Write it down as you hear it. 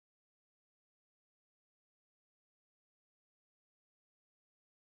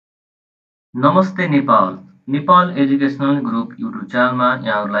नमस्ते Nepal Nepal educational group YouTube च्यानलमा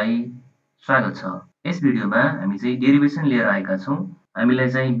यहाँहरूलाई स्वागत छ। यस भिडियोमा हामी चाहिँ डेरिभेसन लिएर आएका छौँ। हामीलाई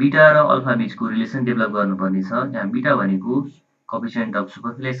चाहिँ बीटा र अल्फा बीचको रिलेसन डेभलप गर्नुपर्ने छ। यहाँ बीटा भनेको कोएफिसिएन्ट अफ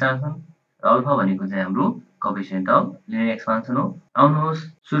सुपरफिसियल एक्सपान्सन र अल्फा भनेको चाहिँ हाम्रो कोएफिसिएन्ट अफ लिनियर एक्सपान्सन हो। आउनुहोस्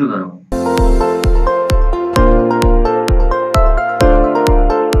सुरु गरौँ।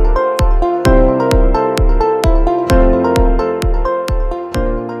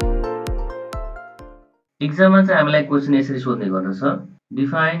 एक्जाममा चाहिँ हामीलाई क्वेसन यसरी सोध्ने गर्दछ,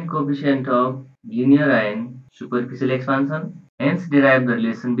 define coefficient of linear and superficial expansion hence derive the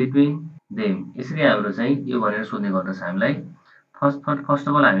relation between them. यसरी हाम्रो चाहिँ यो भनेर सोध्ने गर्दछ हामीलाई। फर्स्ट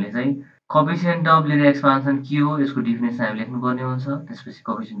अफ अल हामीले चाहिँ कोएफिसिएन्ट अफ लिनियर एक्सपान्सन के हो यसको डिफिनेसन हामी लेख्नुपर्ने हुन्छ। त्यसपछि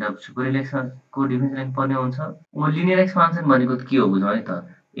कोएफिसिएन्ट अफ सुपरफिसियल एक्सपान्सनको डिफिनेसन लेख्नुपर्ने हुन्छ। अब लिनियर एक्सपान्सन भनेको के हो बुझौँ है त।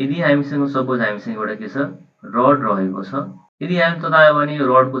 यदि हामीसँग सपोज हामीसँग एउटा के छ, रड रहेको छ। यदि हामी ततायो भने यो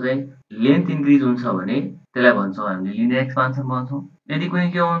रडको चाहिँ लेन्थ इन्क्रिज हुन्छ भने त्यसलाई भन्छौँ हामीले लिनियर एक्सपान्सन भन्छौँ। यदि कुनै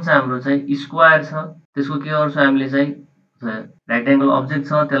के हुन्छ हाम्रो चाहिँ स्क्वायर छ, त्यसको के गर्छौँ हामीले चाहिँ रेक्टेङ्गल अब्जेक्ट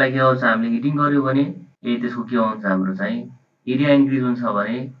छ, त्यसलाई के गर्छ हामीले हिटिङ गर्यो भने त्यसको के हुन्छ हाम्रो चाहिँ एरिया इन्क्रिज हुन्छ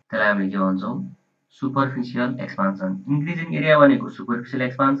भने त्यसलाई हामीले के भन्छौँ superficial expansion. Increase in area भनेको सुपरफिसियल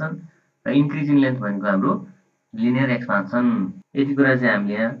एक्सपान्सन र इन्क्रिज इन लेन्थ भनेको हाम्रो लिनियर एक्सपान्सन। यति कुरा चाहिँ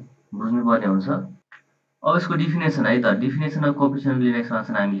हामीले यहाँ बुझ्नुपर्ने हुन्छ। अब यसको डिफिनेसन है त, definition of coefficient of linear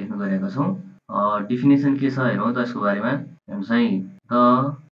expansion हामी लेख्न गएका छौँ। डिफिनेसन के छ हेरौँ त यसको बारेमा। चाहिँ the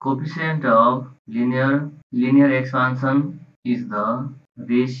coefficient of linear expansion is the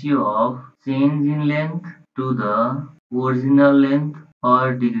ratio of change in length to the original length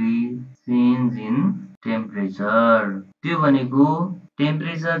per degree change in temperature. त्यो भनेको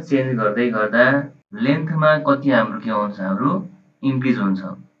टेम्परेचर चेन्ज गर्दै गर्दा लेन्थमा कति हाम्रो के हुन्छ हाम्रो इन्क्रिज हुन्छ,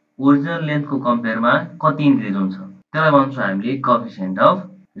 ओरिजिनल लेन्थको कम्पेयरमा कति इन्क्रिज हुन्छ, त्यसलाई भन्छौँ हामीले coefficient of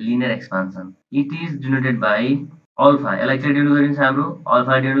linear expansion. It is denoted by alpha. यसलाई के डिनोट गरिन्छ हाम्रो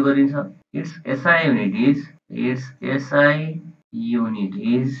अल्फा डिनोट गरिन्छ। It's SI unit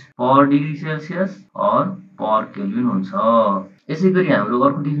is per degree Celsius or per kelvin हुन्छ। यसै गरी हाम्रो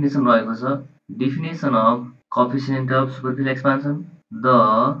अर्को डिफिनेसन रहेको छ, definition of coefficient of superficial expansion. The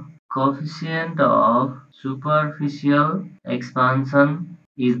coefficient of superficial expansion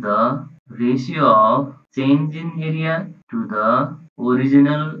is the ratio of change in area to the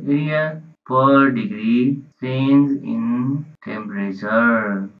original area per degree change in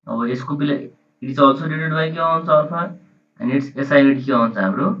temperature. अब यसको it is also denoted by के हुन्छ alpha and its SI unit के हुन्छ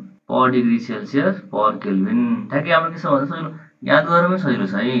हाम्रो per degree Celsius per Kelvin। ठ्याक्कै हाम्रो के छ भन्दा सजिलो याद गर्नु सजिलो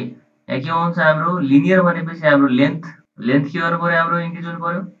छ है। यहाँ के हुन्छ हाम्रो लिनियर भनेपछि हाम्रो लेन्थ के गर्नु पर्यो हाम्रो इन्क्रिज हुनु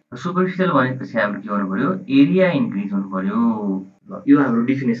पर्यो, सुपरफिसियल भनेपछि हाम्रो के गर्नु पर्यो एरिया इन्क्रिज हुनु पर्यो। यो हाम्रो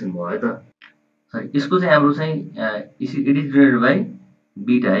डिफिनेसन भयो है त। सरी यसको चाहिँ हाम्रो चाहिँ it is denoted by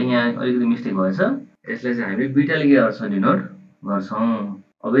beta है। यहाँ अलिकति मिस्टेक भएछ, यसलाई चाहिँ हामी बीटाले के गर्छौँ डिनोट गर्छौँ।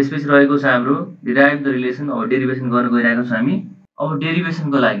 अब यसपछि रहेको छ हाम्रो डिराइभ द रिलेसन। अब डेरिभेसन गर्न गइरहेको छौँ हामी। अब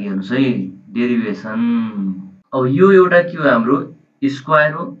डेरिभेसनको लागि हेर्नुहोस् है, डेरिभेसन। अब यो एउटा के हो हाम्रो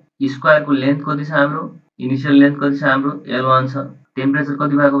स्क्वायर हो। स्क्वायरको लेन्थ कति छ हाम्रो, इनिसियल लेन्थ कति छ हाम्रो L1 छ, टेम्परेचर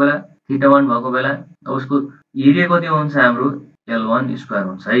कति भएको बेला θ1 भएको बेला, अब उसको एरिया कति हुन्छ हाम्रो L1 स्क्वायर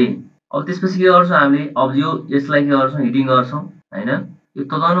हुन्छ है। अब त्यसपछि के गर्छौँ हामीले, अब यो यसलाई के गर्छौँ हिटिङ गर्छौँ हैन। यो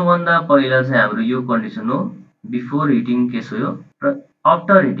तताउनुभन्दा पहिला चाहिँ हाम्रो यो कन्डिसन हो, बिफोर हिटिङ केस हो यो, र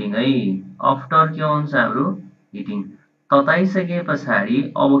आफ्टर हिटिङ है। आफ्टर के हुन्छ हाम्रो हिटिङ तताइसके पछाडि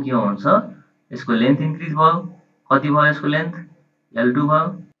अब के हुन्छ यसको लेन्थ इन्क्रिज भयो। कति भयो यसको लेन्थ L2 भयो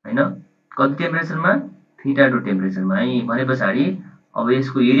हैन, कति टेम्परेचरमा θ2 टेम्परेचरमा है। भने पछाडि अब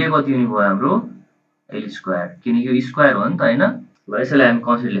यसको एरिया कति हुने भयो हाम्रो L स्क्वायर, किनकि यो स्क्वायर हो नि त हैन। ल यसैलाई हामी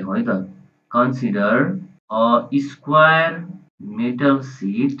कन्सिडर लेखौँ है त। Consider a square metal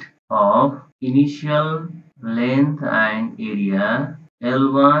sheet of initial length and area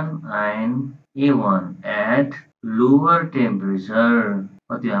L1 and A1 at lower temperature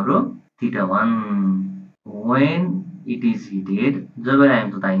कति हाम्रो θ1 when it is heated। जब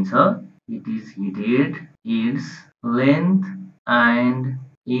हामी तताइन्छ it is heated its length and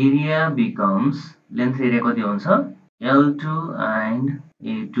area becomes length area कति हुन्छ L2 and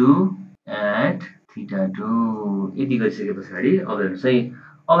A2 at θ2। यति गरिसके पछाडि अब हेर्नुहोस् है,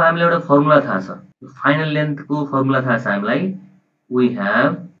 अब हामीलाई एउटा फर्मुला थाहा छ, फाइनल लेन्थको फर्मुला थाहा छ हामीलाई। we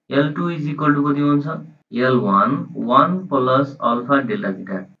have L2 is equal to कति हुन्छ L1 1 plus alpha delta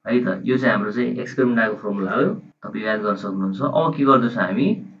theta है त। यो चाहिँ हाम्रो चाहिँ एक्सपेरिमेन्टको फर्मुला हो, तपाईँ याद गर्न सक्नुहुन्छ। अब के गर्दैछौँ हामी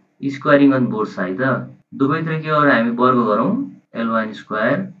स्क्वायरिङ अन बोथ साइड, दुवैतिर के गरेर हामी वर्ग गरौँ L1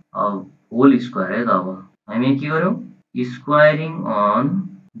 स्क्वायर अब होल स्क्वायर है त। अब हामी के गर्यौँ स्क्वायरिङ अन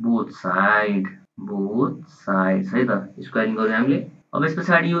बोथ साइड है त, स्क्वायरिङ गर्यौँ हामीले। अब यस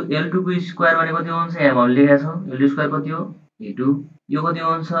पछाडि यो L2 को स्क्वायर भनेको कति हुन्छ यहाँ हामीले लेखेका छौँ L2 स्क्वायर कति हो A2 यो कति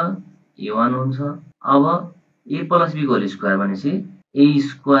हुन्छ A1 हुन्छ अब A प्लस B को होल स्क्वायर भनेपछि A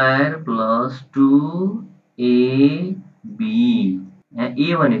स्क्वायर प्लस 2AB यहाँ A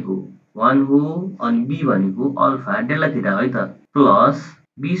भनेको 1 हो अनि B भनेको अल्फा डेल्टा थीटा है त प्लस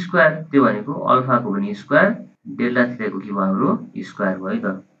B स्क्वायर त्यो भनेको अल्फाको पनि स्क्वायर डेल्टा थीटाको के भयो हाम्रो स्क्वायर भयो है त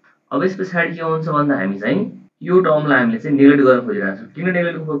अब यस पछाडि के हुन्छ भन्दा हामी चाहिँ यो टर्मलाई हामीले चाहिँ नेगलेक्ट गर्न खोजिरहेका छौँ किन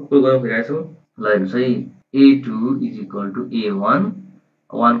नेगलेक्ट गर्न खोजिरहेका छौँ ल हेर्नुहोस् है A2 is equal to A1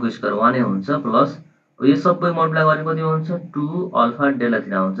 1 को स्क्वायर 1 नै हुन्छ प्लस यो सबै मल्टिप्लाई गरेर कति हुन्छ 2 अल्फा डेल्टा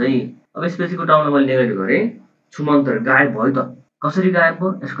थीटा हुन्छ है अब यसपछिको टर्मलाई मैले नेगलेक्ट गरेँ छुमन्तर गायब भयो त कसरी गायब भयो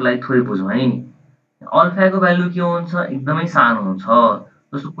यसको लागि थोरै बुझौँ है अल्फाको भ्यालु के हुन्छ एकदमै सानो हुन्छ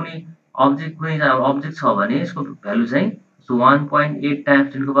जस्तो कुनै अब्जेक्ट छ भने यसको भ्यालु चाहिँ 1.8 टाइम्स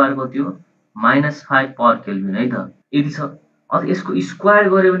 10 को पावर कति हो -5 पर केल्भिन है त यदि छ अझ यसको स्क्वायर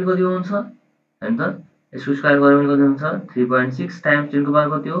गर्यो भने कति हुन्छ हैन त यसको स्क्वायर गर्यो भने कति हुन्छ 3.6 टाइम्स 10 को पावर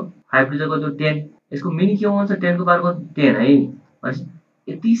कति हो 5 टु कति हो 10 यसको मिनी के हुन्छ 10 को पावर कति 10 है भनेपछि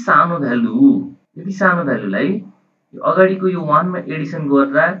यति सानो भ्यालुलाई अगाडिको यो 1 मा एडिसन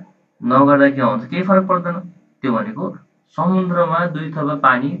गर्दा नगर्दा के हुन्छ केही फरक पर्दैन त्यो भनेको समुद्रमा 2 थोपा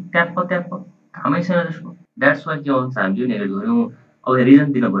पानी ट्याप्प कामै छैन त्यसको द्याट्स वाइ के हुन्छ हामीले नेगलेक्ट गर्यौं अब रिजन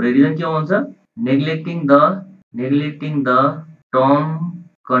दिनु पर्यो रिजन के हुन्छ neglecting the term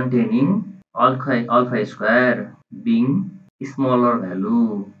containing alpha square being smaller value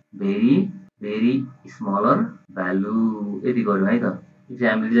very smaller value यति गर्यौं है त यो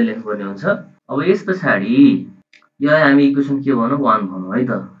चाहिँ हामीले रिजन लेख्नुपर्ने हुन्छ अब यस पछाडि यो हामी इक्वेसन के भनौं 1 भनौं है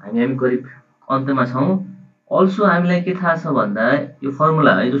त हामी करिब अन्तमा छौं अल्सो हामीलाई के थाहा छ भन्दा यो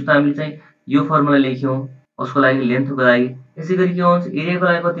फर्मुला है जस्तो हामीले चाहिँ यो फर्मुला लेख्यौं उसको लागि लेन्थको लागि यसैगरी के हुन्छ एरियाको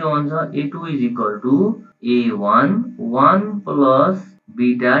लागि कति हुन्छ A2 is equal to A1 1 plus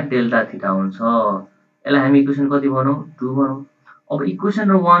beta delta theta हुन्छ यसलाई हामी इक्वेसन कति भनौं 2 भनौं अब इक्वेसन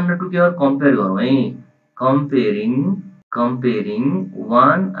र 1 र 2 के हो कम्पेयर गरौँ है कम्पेयरिङ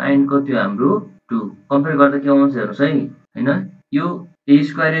 1 एन्ड कति हो हाम्रो 2 कम्पेयर गर्दा के हुन्छ हेर्नुस् है हैन यो A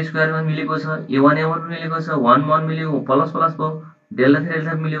स्क्वायर मा मिलेको छ A1 मा मिलेको छ 1 1 मिल्यो प्लस भयो डेल्टा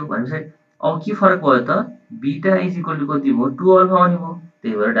थीटा मिल्यो भनेपछि अब के फरक भयो त बीटा इज इक्वल टु कति भयो 2 अल्फा आउने भयो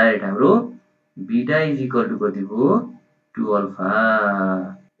त्यही भएर डाइरेक्ट हाम्रो बीटा इज इक्वल टु कति भयो 2 अल्फा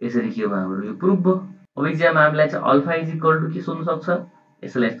यसरी के भयो हाम्रो यो प्रुफ भयो अब एक्जाममा हामीलाई चाहिँ अल्फा इज इक्वल टु के सोध्न सक्छ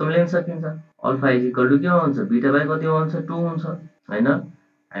यसलाई यस्तो लेख्न सकिन्छ अल्फा इज इक्वल टु के हुन्छ बीटा बाइ कति हुन्छ 2 हुन्छ हैन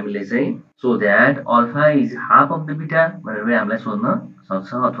हामीले चाहिँ so that alpha is half of the beta भनेर हामीलाई सोध्न सक्छ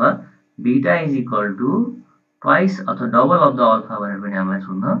अथवा beta is equal to twice अथवा डबल अफ द अल्फा भनेर पनि हामीलाई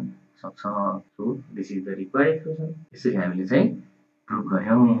सोध्न सक्छ so this is the required equation यसरी हामीले चाहिँ प्रुफ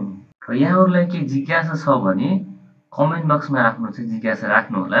गर्यौं र यहाँहरुलाई के जिज्ञासा छ भने कमेन्ट बक्समा आफ्नो चाहिँ जिज्ञासा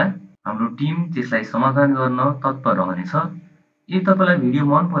राख्नु होला हाम्रो टिम त्यसलाई समाधान गर्न तत्पर रहनेछ यदि तपाईलाई भिडियो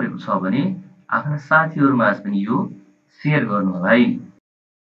मन परेको छ भने आफ्ना साथीहरुमाझ पनि यो शेयर गर्नु होला है